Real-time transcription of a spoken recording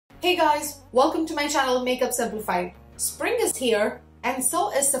Hey guys, welcome to my channel Makeup Simplified. Spring is here and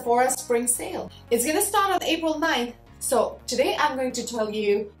so is Sephora Spring Sale. It's gonna start on April 9th. So today I'm going to tell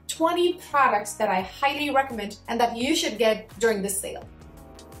you 20 products that I highly recommend and that you should get during this sale.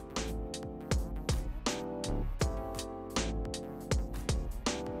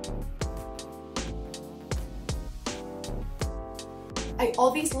 I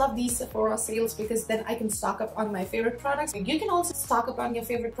always love these Sephora sales because then I can stock up on my favorite products. You can also stock up on your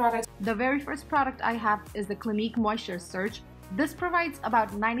favorite products. The very first product I have is the Clinique Moisture Surge. This provides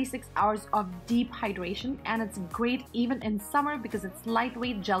about 96 hours of deep hydration and it's great even in summer because it's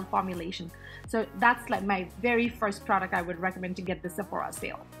lightweight gel formulation. So that's like my very first product I would recommend to get the Sephora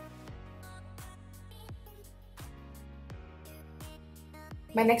sale.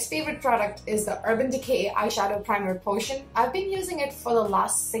 My next favorite product is the Urban Decay Eyeshadow Primer Potion. I've been using it for the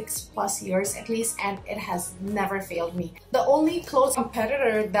last 6+ years at least and it has never failed me. The only close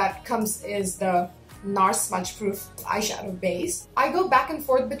competitor that comes is the NARS Smudge Proof eyeshadow base. I go back and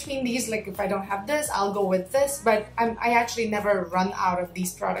forth between these, like if I don't have this, I'll go with this, but I actually never run out of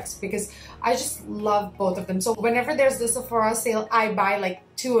these products because I just love both of them. So whenever there's the Sephora sale, I buy like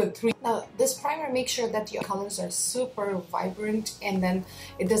 2 or 3. Now this primer makes sure that your colors are super vibrant and then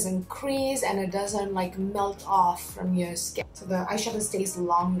it doesn't crease and it doesn't like melt off from your skin. So the eyeshadow stays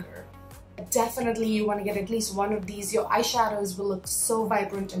longer. Definitely you want to get at least one of these. Your eyeshadows will look so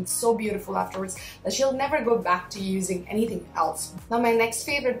vibrant and so beautiful afterwards that you'll never go back to using anything else. Now my next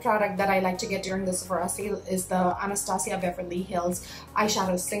favorite product that I like to get during the Sephora sale is the Anastasia Beverly Hills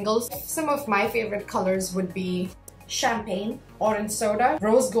eyeshadow singles. Some of my favorite colors would be Champagne, Orange Soda,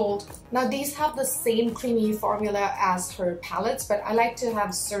 Rose Gold. Now these have the same creamy formula as her palettes, but I like to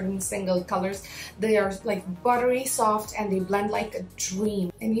have certain single colors. They are like buttery soft and they blend like a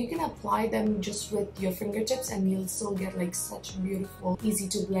dream. And you can apply them just with your fingertips and you'll still get like such beautiful, easy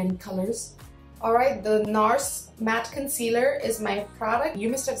to blend colors. Alright, the NARS Matte Concealer is my product. You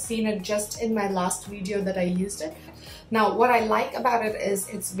must have seen it just in my last video that I used it. Now, what I like about it is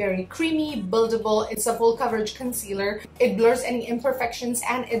it's very creamy, buildable, it's a full coverage concealer. It blurs any imperfections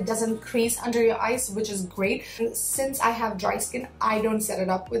and it doesn't crease under your eyes, which is great. And since I have dry skin, I don't set it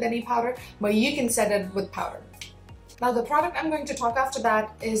up with any powder, but you can set it with powder. Now, the product I'm going to talk after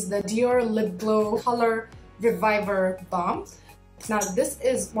that is the Dior Lip Glow Color Reviver Balm. Now, this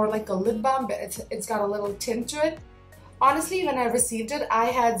is more like a lip balm, but it's got a little tint to it. Honestly, when I received it, I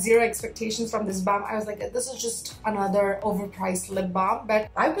had zero expectations from this balm. I was like, this is just another overpriced lip balm, but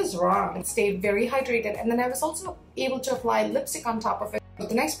I was wrong. It stayed very hydrated, and then I was also able to apply lipstick on top of it. But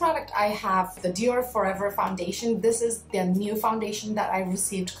the next product I have, the Dior Forever Foundation. This is the new foundation that I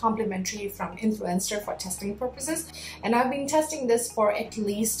received complimentary from Influencer for testing purposes, and I've been testing this for at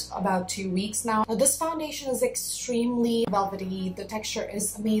least about 2 weeks now. Now this foundation is extremely velvety. The texture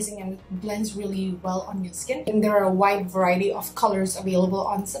is amazing and it blends really well on your skin. And there are a wide variety of colors available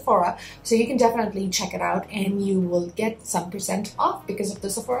on Sephora, so you can definitely check it out and you will get some % off because of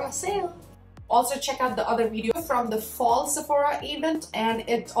the Sephora sale. Also check out the other video from the fall Sephora event, and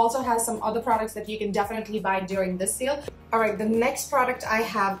it also has some other products that you can definitely buy during this sale. Alright, the next product I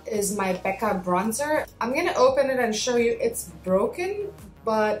have is my Becca bronzer. I'm gonna open it and show you it's broken,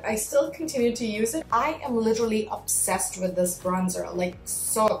 but I still continue to use it. I am literally obsessed with this bronzer, like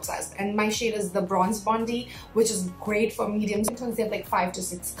so obsessed. And my shade is the Bronze Bondi, which is great for mediums. Sometimes they have like 5 to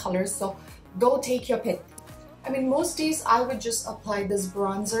 6 colors, so go take your pick. I mean, most days I would just apply this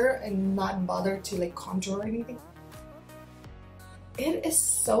bronzer and not bother to like contour or anything. It is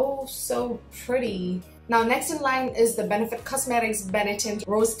so pretty. Now next in line is the Benefit Cosmetics Benetint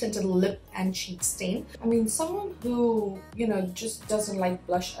Rose Tinted Lip and Cheek Stain. I mean, someone who, you know, just doesn't like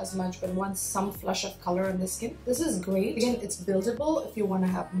blush as much but wants some flush of color on the skin, this is great. Again, it's buildable. If you want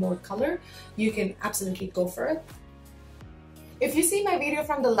to have more color, you can absolutely go for it. If you see my video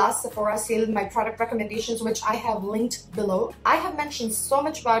from the last Sephora sale, my product recommendations, which I have linked below, I have mentioned so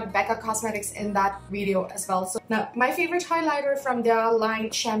much about Becca Cosmetics in that video as well. So now, my favorite highlighter from their line,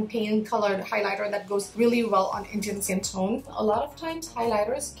 champagne colored highlighter that goes really well on Indian skin tone. A lot of times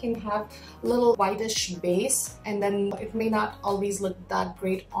highlighters can have a little whitish base and then it may not always look that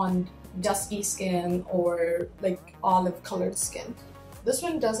great on dusky skin or like olive colored skin. This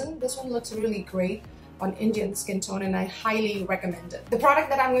one doesn't. This one looks really great on Indian skin tone and I highly recommend it. The product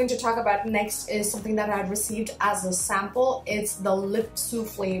that I'm going to talk about next is something that I received as a sample. It's the Lip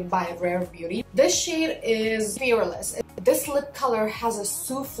Souffle by Rare Beauty. This shade is Fearless. This lip color has a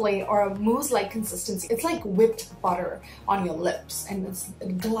souffle or a mousse-like consistency. It's like whipped butter on your lips and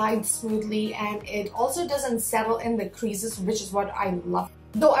it glides smoothly and it also doesn't settle in the creases, which is what I love.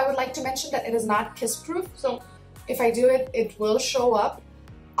 Though I would like to mention that it is not kiss proof, so if I do it, it will show up.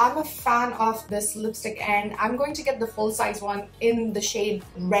 I'm a fan of this lipstick and I'm going to get the full size one in the shade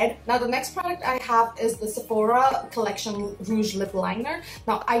red. Now the next product I have is the Sephora Collection Rouge Lip Liner.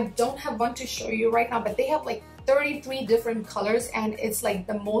 Now I don't have one to show you right now, but they have like 33 different colors and it's like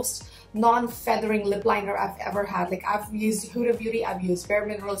the most non-feathering lip liner I've ever had. Like I've used Huda Beauty, I've used Bare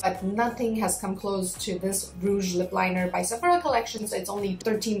Minerals, but nothing has come close to this Rouge Lip Liner by Sephora Collection. So it's only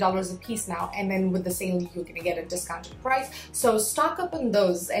 $13 a piece now, and then with the sale you're gonna get a discounted price. So stock up on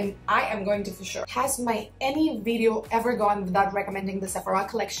those, and I am going to for sure. Has my any video ever gone without recommending the Sephora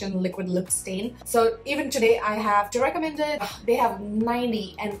Collection Liquid Lip Stain? So even today I have to recommend it. They have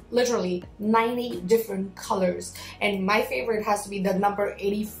 90 and literally 90 different colors, and my favorite has to be the number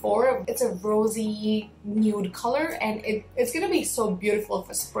 84. It's a rosy nude color and it's gonna be so beautiful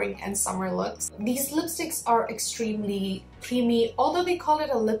for spring and summer looks. These lipsticks are extremely creamy. Although they call it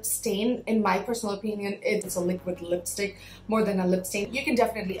a lip stain, in my personal opinion it's a liquid lipstick more than a lip stain. You can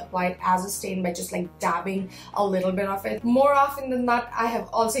definitely apply it as a stain by just like dabbing a little bit of it. More often than not, I have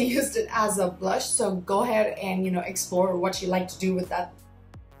also used it as a blush, so go ahead and explore what you like to do with that.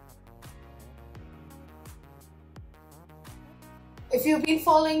 If you've been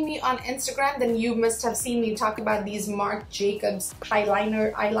following me on Instagram, then you must have seen me talk about these Marc Jacobs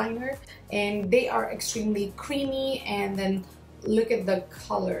eyeliner, and they are extremely creamy. And then look at the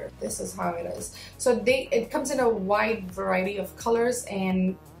color. This is how it is. So it comes in a wide variety of colors,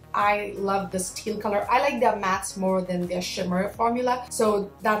 and I love this teal color. I like their mattes more than their shimmer formula, so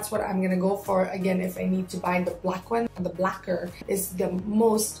that's what I'm gonna go for. Again, if I need to buy the black one, the blacker is the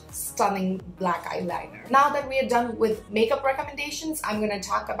most stunning black eyeliner. Now that we are done with makeup recommendations, I'm gonna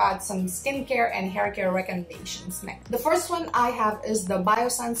talk about some skincare and hair care recommendations next. The first one I have is the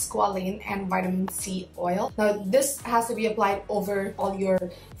Biossance Squalane and Vitamin C Oil. Now this has to be applied over all your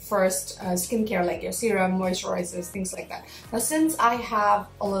first skincare, like your serum, moisturizers, things like that. Now since I have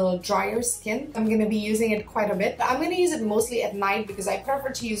a little drier skin, I'm gonna be using it quite a bit. I'm gonna use it mostly at night because I prefer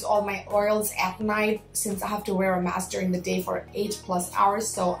to use all my oils at night, since I have to wear a mask during the day for 8+ hours,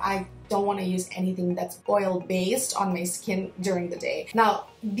 so I don't want to use anything that's oil based on my skin during the day. Now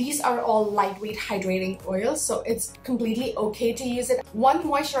these are all lightweight hydrating oils, so it's completely okay to use it. One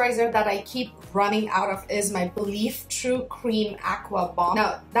moisturizer that I keep running out of is my Belief True Cream Aqua Bomb.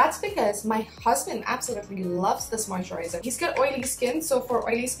 Now that's because my husband absolutely loves this moisturizer. He's got oily skin, so for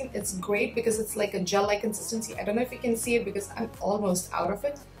oily skin it's great because it's like a gel-like consistency. I don't know if you can see it because I'm almost out of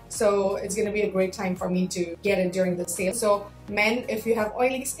it. So it's gonna be a great time for me to get it during the sale. So men, if you have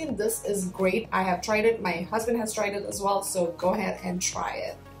oily skin, this is great. I have tried it, my husband has tried it as well, so go ahead and try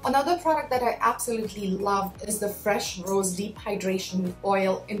it. Another product that I absolutely love is the Fresh Rose Deep Hydration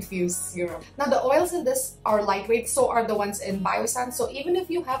Oil Infused Serum. Now the oils in this are lightweight, so are the ones in Biossance, so even if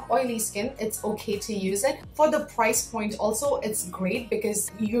you have oily skin, it's okay to use it. For the price point also, it's great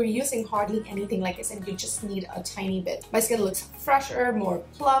because you're using hardly anything. Like I said, you just need a tiny bit. My skin looks fresher, more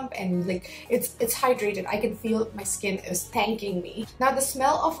plump, and like it's hydrated. I can feel my skin is thanking me. Now the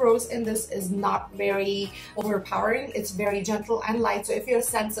smell of rose in this is not very overpowering. It's very gentle and light, so if you're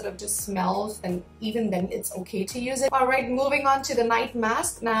sensitive to smells, and even then it's okay to use it. Alright, moving on to the night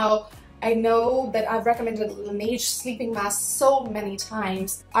mask. Now I know that I've recommended Laneige sleeping mask so many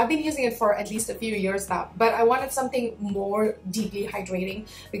times. I've been using it for at least a few years now, but I wanted something more deeply hydrating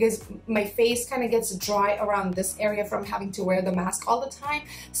because my face kind of gets dry around this area from having to wear the mask all the time.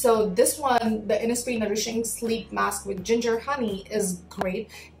 So this one, the Innisfree Nourishing Sleep Mask with Ginger Honey, is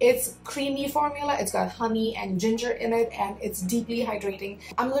great. It's creamy formula, it's got honey and ginger in it, and it's deeply hydrating.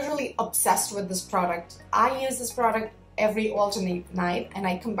 I'm literally obsessed with this product. I use this product every alternate night, and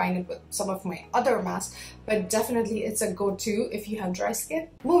I combine it with some of my other masks, but definitely it's a go-to if you have dry skin.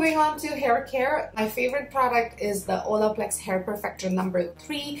 Moving on to hair care, my favorite product is the Olaplex Hair Perfector number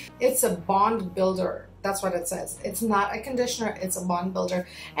 3. It's a bond builder. That's what it says. It's not a conditioner, it's a bond builder.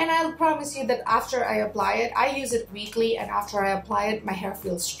 And I'll promise you that after I apply it, I use it weekly, and after I apply it, my hair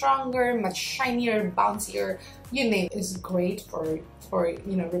feels stronger, much shinier, bouncier, you name it. It's great for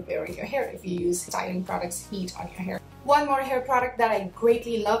repairing your hair if you use styling products heat on your hair. One more hair product that I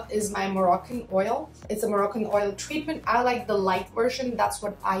greatly love is my Moroccan oil. It's a Moroccan oil treatment. I like the light version. That's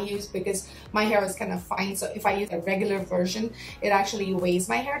what I use because my hair is kind of fine. So if I use a regular version, it actually weighs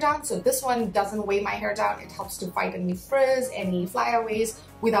my hair down. So this one doesn't weigh my hair down. It helps to fight any frizz, any flyaways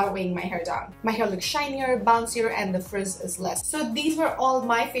without weighing my hair down. My hair looks shinier, bouncier, and the frizz is less. So these were all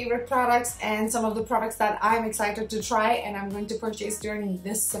my favorite products and some of the products that I'm excited to try and I'm going to purchase during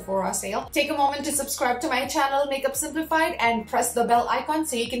this Sephora sale. Take a moment to subscribe to my channel, Makeup Simplified, and press the bell icon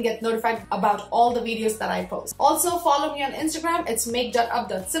so you can get notified about all the videos that I post. Also follow me on Instagram, it's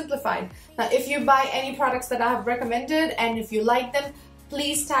make.up.simplified. Now if you buy any products that I have recommended and if you like them,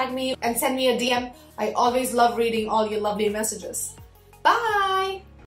 please tag me and send me a DM. I always love reading all your lovely messages. Bye!